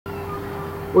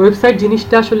Website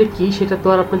জিনিসটা আসলে কি সেটা তো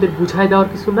আর আপনাদের বুঝায় দেওয়ার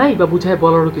কিছু নাই বা বুঝায়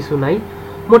বলারও কিছু নাই।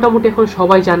 মোটামুটি এখন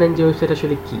সবাই জানেন যে ওয়েবসাইট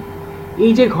আসলে কি।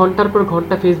 এই যে ঘন্টার পর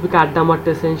ঘন্টা ফেসবুকে আড্ডা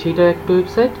মারতেছেন সেইটাও একটা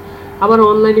ওয়েবসাইট, আবার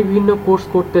অনলাইনে বিভিন্ন কোর্স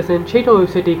করতেছেন সেইটাও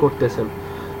ওয়েবসাইটেই করতেছেন।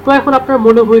 তো এখন আপনার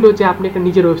মনে হইল যে আপনি একটা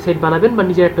নিজের ওয়েবসাইট বানাবেন বা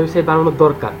নিজের একটা ওয়েবসাইট বানানোর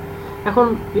দরকার। এখন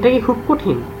এটা কি খুব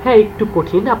কঠিন? হ্যাঁ, একটু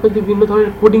কঠিন। আপনার যদি বিভিন্ন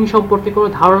ধরনের কোডিং সম্পর্কে কোনো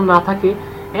ধারণা না থাকে,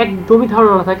 একদমই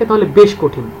ধারণা না থাকে, তাহলে বেশ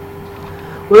কঠিন।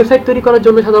 ওয়েবসাইট তৈরি করার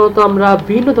জন্য সাধারণত আমরা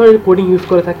বিভিন্ন ধরনের কোডিং ইউজ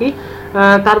করে থাকি।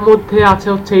 তার মধ্যে আছে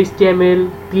হচ্ছে HTML,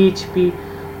 PHP।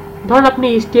 ধরেন আপনি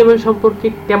HTML সম্পর্কে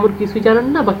তেমন কিছুই জানেন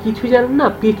না বা কিছুই জানেন না,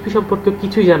 PHP সম্পর্কে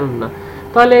কিছুই জানেন না,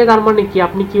 তাহলে তার মানে কি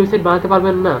আপনি কি ওয়েবসাইট বানাতে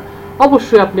পারবেন না?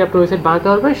 অবশ্যই আপনি আপনার ওয়েবসাইট বানাতে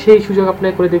পারবেন। সেই সুযোগ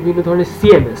আপনাকে করে দেবে বিভিন্ন ধরনের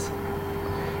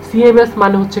CMS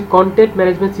মানে হচ্ছে কন্টেন্ট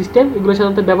ম্যানেজমেন্ট সিস্টেম। এগুলো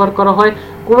সাধারণত ব্যবহার করা হয়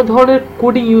কোনো ধরনের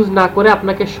কোডিং ইউজ না করে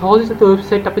আপনাকে সহজে যাতে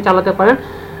ওয়েবসাইট আপনি চালাতে পারেন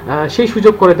সেই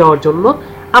সুযোগ করে দেওয়ার জন্য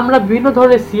আমরা বিভিন্ন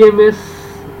ধরনের CMS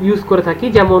ইউজ করে থাকি,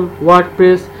 যেমন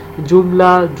ওয়ার্ডপ্রেস,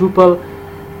 জুমলা, ড্রুপাল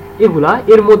এগুলা।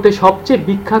 এর মধ্যে সবচেয়ে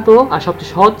বিখ্যাত আর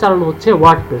সবচেয়ে সহজ চালানো হচ্ছে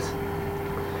ওয়ার্ডপ্রেস।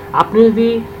 আপনি যদি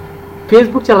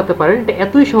ফেসবুক চালাতে পারেন, এটা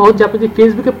এতই সহজ যে আপনি যদি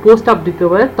ফেসবুকে পোস্ট আপ দিতে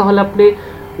পারেন তাহলে আপনি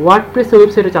ওয়ার্ডপ্রেসের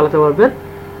ওয়েবসাইটে চালাতে পারবেন।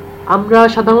 আমরা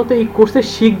সাধারণত এই কোর্সে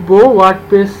শিখবো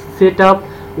ওয়ার্ডপ্রেস সেটআপ,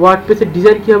 ওয়ার্ডপ্রেসের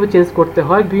ডিজাইন কীভাবে চেঞ্জ করতে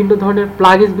হয়, বিভিন্ন ধরনের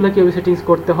প্লাগইনসগুলো কীভাবে সেটিংস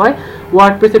করতে হয়,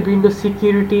 ওয়ার্ডপ্রেসের বিভিন্ন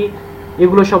সিকিউরিটি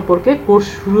এগুলো সম্পর্কে। কোর্স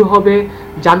শুরু হবে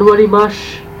জানুয়ারি মাস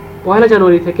 1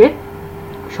 জানুয়ারি থেকে।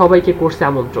 সবাইকে কোর্সে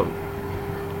আমন্ত্রণ।